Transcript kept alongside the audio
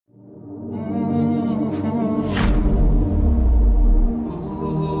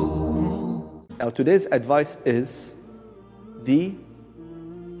today's advice is the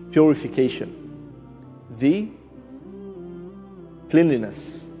purification, the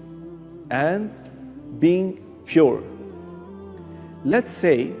cleanliness, and being pure. Let's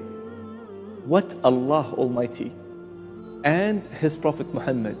say what Allah Almighty and His Prophet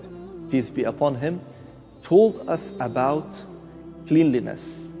Muhammad, peace be upon him, told us about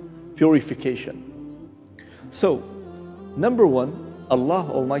cleanliness, purification. So, number one, Allah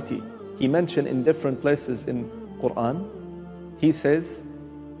Almighty, He mentioned in different places in Quran, He says,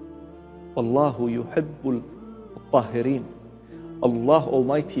 Allahu yuhibbul tahirin. Allah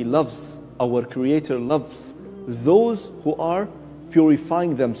Almighty loves, our Creator loves those who are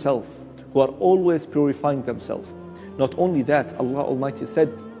purifying themselves, who are always purifying themselves. Not only that, Allah Almighty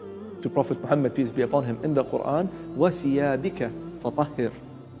said to Prophet Muhammad, peace be upon him, in the Quran, وَثِيَابِكَ فَطَهِّرْ,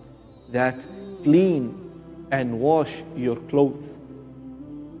 that clean and wash your clothes.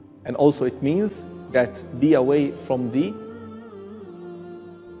 And also it means that be away from the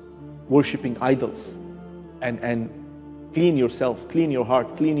worshipping idols, and clean yourself, clean your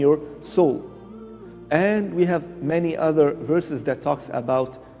heart, clean your soul. And we have many other verses that talks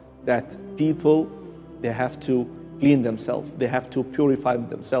about that people, they have to clean themselves, they have to purify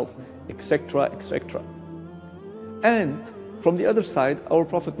themselves, etc., etc. And from the other side, our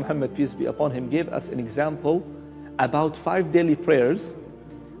Prophet Muhammad, peace be upon him, gave us an example about 5 daily prayers,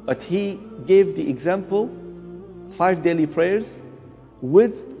 but he gave the example 5 daily prayers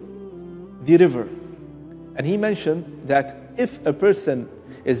with the river. And he mentioned that if a person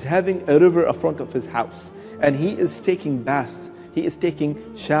is having a river in front of his house and he is taking bath, he is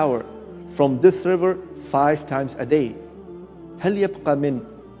taking shower from this river 5 times a day, هل يبقى من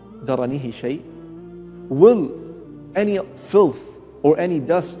درنه شيء? Will any filth or any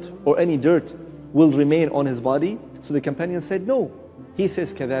dust or any dirt will remain on his body? So the companion said, no. He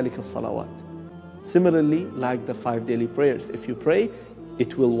says, كذلك الصلوات. Similarly, like the 5 daily prayers, if you pray,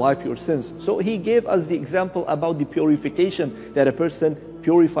 it will wipe your sins. So he gave us the example about the purification, that a person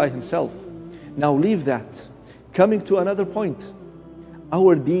purify himself. Now leave that. Coming to another point,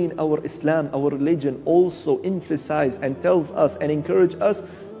 our deen, our Islam, our religion also emphasize and tells us and encourage us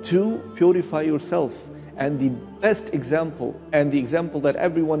to purify yourself. And the best example, and the example that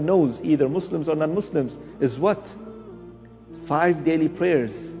everyone knows, either Muslims or non-Muslims, is what? 5 daily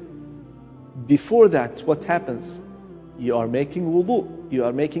prayers. Before that, what happens? You are making wudu, you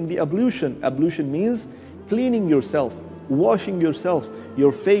are making the ablution. Ablution means cleaning yourself, washing yourself,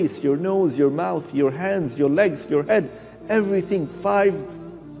 your face, your nose, your mouth, your hands, your legs, your head, everything 5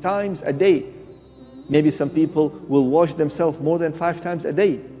 times a day. Maybe some people will wash themselves more than 5 times a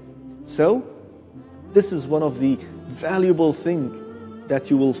day. So, this is one of the valuable things that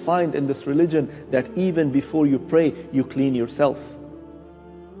you will find in this religion, that even before you pray, you clean yourself.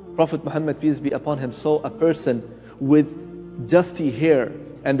 Prophet Muhammad, peace be upon him, saw a person with dusty hair,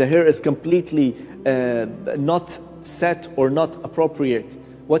 and the hair is completely not set or not appropriate.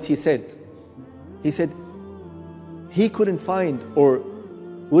 What he said? He said he couldn't find, or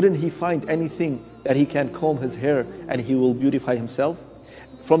wouldn't he find anything that he can comb his hair and he will beautify himself?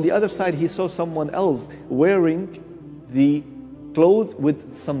 From the other side, he saw someone else wearing the clothes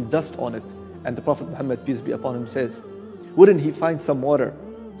with some dust on it. And the Prophet Muhammad, peace be upon him, says, wouldn't he find some water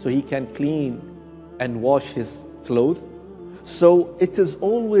so he can clean and wash his clothes? So it is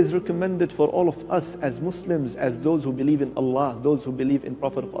always recommended for all of us as Muslims, as those who believe in Allah, those who believe in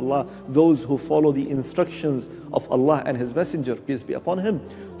Prophet of Allah, those who follow the instructions of Allah and His Messenger, peace be upon him,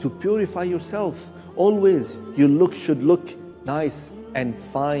 to purify yourself. Always should look nice and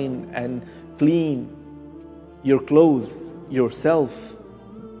fine and clean. Your clothes, yourself,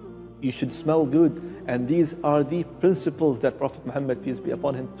 you should smell good. And these are the principles that Prophet Muhammad, peace be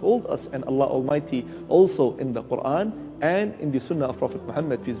upon him, told us, and Allah Almighty also in the Quran and in the Sunnah of Prophet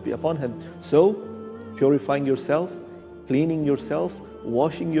Muhammad, peace be upon him. So, purifying yourself, cleaning yourself,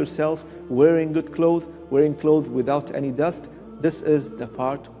 washing yourself, wearing good clothes, wearing clothes without any dust, this is the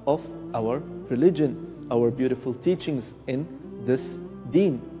part of our religion, our beautiful teachings in this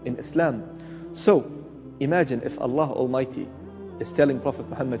deen, in Islam. So, imagine if Allah Almighty is telling Prophet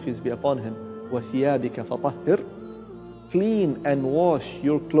Muhammad, peace be upon him, وَثِيَابِكَ فَطَهِّرْ, clean and wash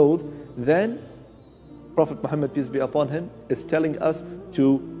your clothes, then Prophet Muhammad, peace be upon him, is telling us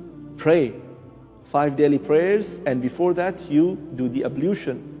to pray 5 daily prayers, and before that you do the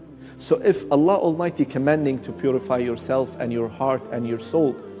ablution. So if Allah Almighty commanding to purify yourself and your heart and your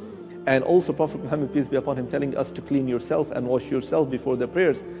soul, and also Prophet Muhammad, peace be upon him, telling us to clean yourself and wash yourself before the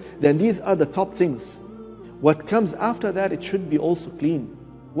prayers, then these are the top things. What comes after that, it should be also clean.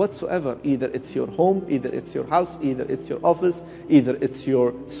 whatsoever. Either it's your home, either it's your house, either it's your office, either it's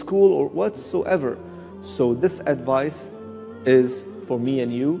your school, or whatsoever. So this advice is for me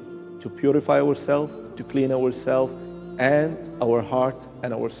and you to purify ourselves, to clean ourselves and our heart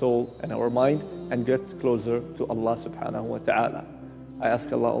and our soul and our mind, and get closer to Allah subhanahu wa ta'ala. I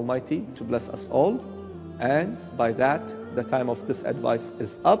ask Allah Almighty to bless us all, and by that the time of this advice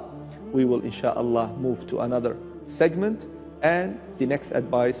is up. We will inshallah move to another segment, and the next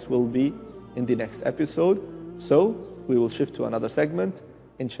advice will be in the next episode. So we will shift to another segment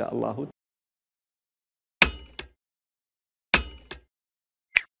inshallah.